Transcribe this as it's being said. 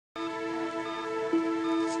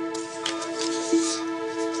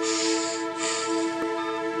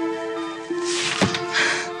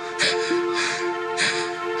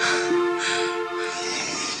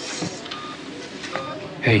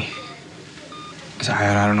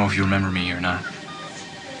I don't know if you remember me or not.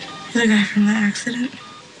 You're the guy from the accident?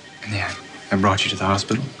 Yeah, I brought you to the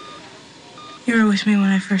hospital. You were with me when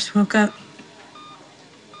I first woke up.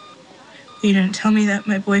 You didn't tell me that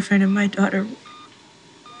my boyfriend and my daughter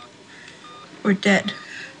were dead.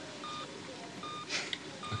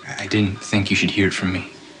 Look, I didn't think you should hear it from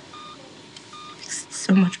me. It's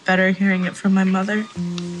so much better hearing it from my mother.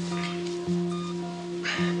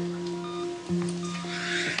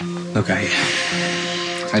 Look, I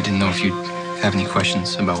didn't know if you'd have any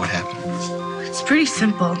questions about what happened. It's pretty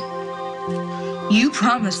simple. You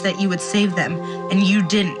promised that you would save them, and you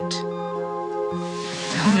didn't.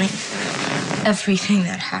 Tell me everything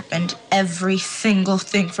that happened, every single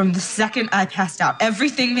thing from the second I passed out,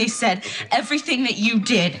 everything they said, okay. Everything that you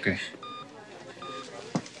did. Okay.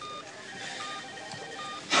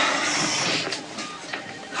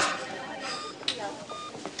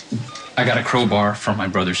 I got a crowbar from my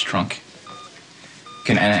brother's trunk.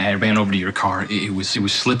 And I ran over to your car. It was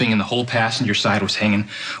slipping, and the whole passenger side was hanging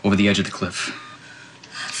over the edge of the cliff.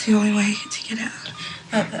 That's the only way to get out.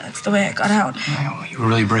 That's the way I got out. Oh, you were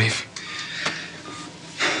really brave.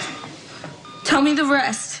 Tell me the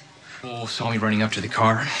rest. Cole saw me running up to the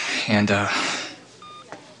car, and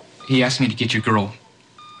he asked me to get your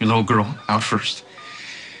little girl, out first.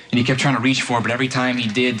 And he kept trying to reach for her, but every time he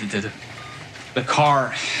did, the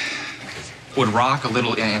car would rock a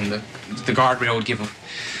little, and the guardrail would give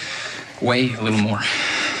way a little more.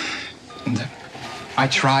 And I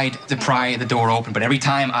tried to pry the door open, but every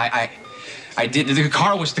time I did, the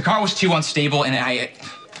car was too unstable, and I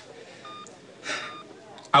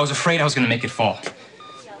was afraid I was going to make it fall.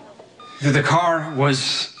 The car was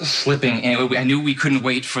slipping, and I knew we couldn't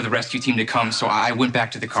wait for the rescue team to come, so I went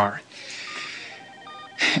back to the car.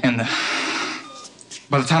 And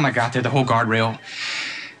by the time I got there, the whole guardrail,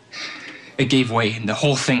 it gave way, and the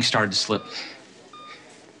whole thing started to slip.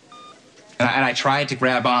 And I tried to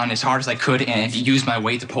grab on as hard as I could and use my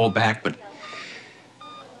weight to pull back, but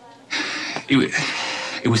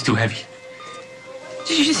it was too heavy.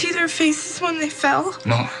 Did you see their faces when they fell?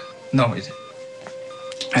 No, it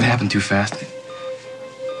happened too fast.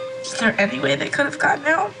 Is there any way they could have gotten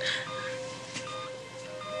out?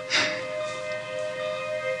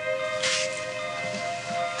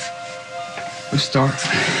 Starr,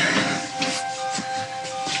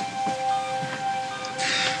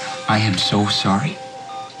 I am so sorry.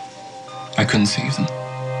 I couldn't save them.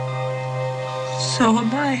 So am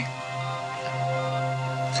I.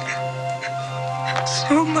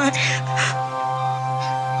 So am I.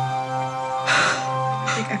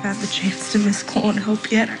 I think I've had the chance to miss Cole and Hope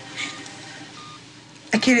yet.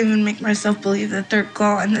 I can't even make myself believe that they're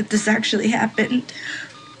gone, that this actually happened.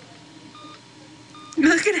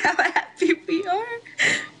 Look at how happy we are.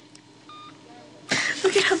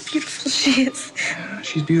 Look at how beautiful she is. Yeah,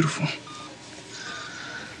 she's beautiful.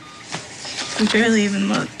 I barely even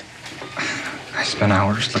looked. I spent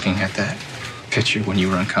hours looking at that picture when you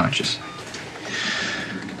were unconscious.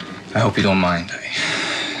 I hope you don't mind.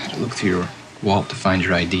 I looked through your wallet to find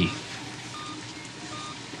your ID.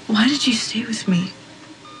 Why did you stay with me?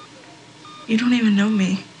 You don't even know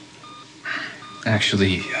me.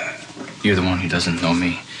 Actually, you're the one who doesn't know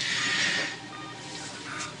me.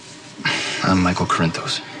 I'm Michael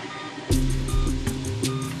Corinthos.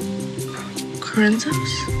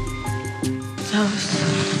 Corinthos?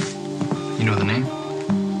 You know the name?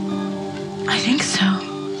 I think so.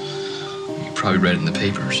 You probably read it in the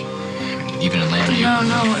papers. Even in Atlanta.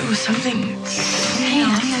 No, it was something. Hey,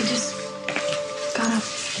 I just got up.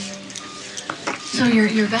 So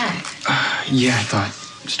you're back? Yeah, I thought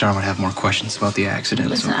Starr would have more questions about the accident.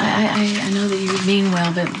 Listen, I know that you mean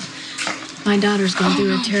well, but my daughter's going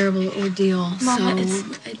through a terrible ordeal. Mama, so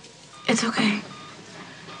it's okay.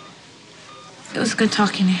 It was good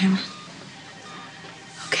talking to him.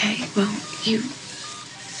 Okay, well, you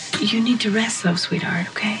need to rest, though, sweetheart.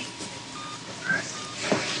 Okay. All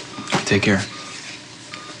right. Take care.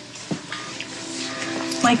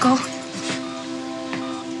 Michael,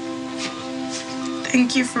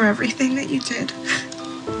 thank you for everything that you did.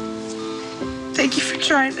 Thank you for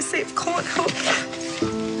trying to save Cole and Hope.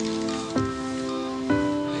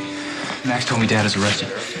 Max told me Dad is arrested.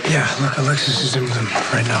 Yeah, look, Alexis is in with him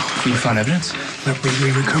right now. You found evidence? Look,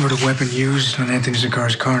 we recovered a weapon used on Anthony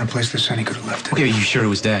Zagar's car in a place that Sonny could have left it. Okay, you sure it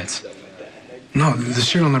was Dad's? No, the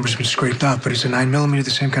serial number's been scraped off, but it's a 9mm,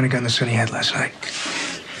 the same kind of gun that Sonny had last night.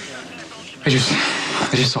 I just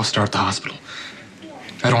saw Starr at the hospital.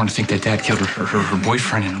 I don't want to think that Dad killed her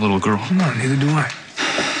boyfriend and a little girl. No, neither do I.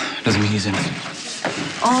 Doesn't mean he's innocent.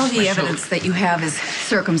 All the evidence that you have is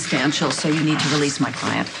circumstantial, so you need to release my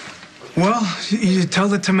client. Well, you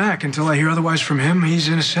tell it to Mac. Until I hear otherwise from him, he's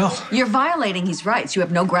in a cell. You're violating his rights. You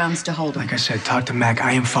have no grounds to hold him. Like I said, talk to Mac.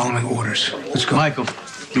 I am following orders. Let's go. Michael,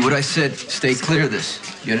 do what I said. Stay clear of this.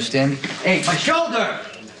 You understand me? Hey, my shoulder!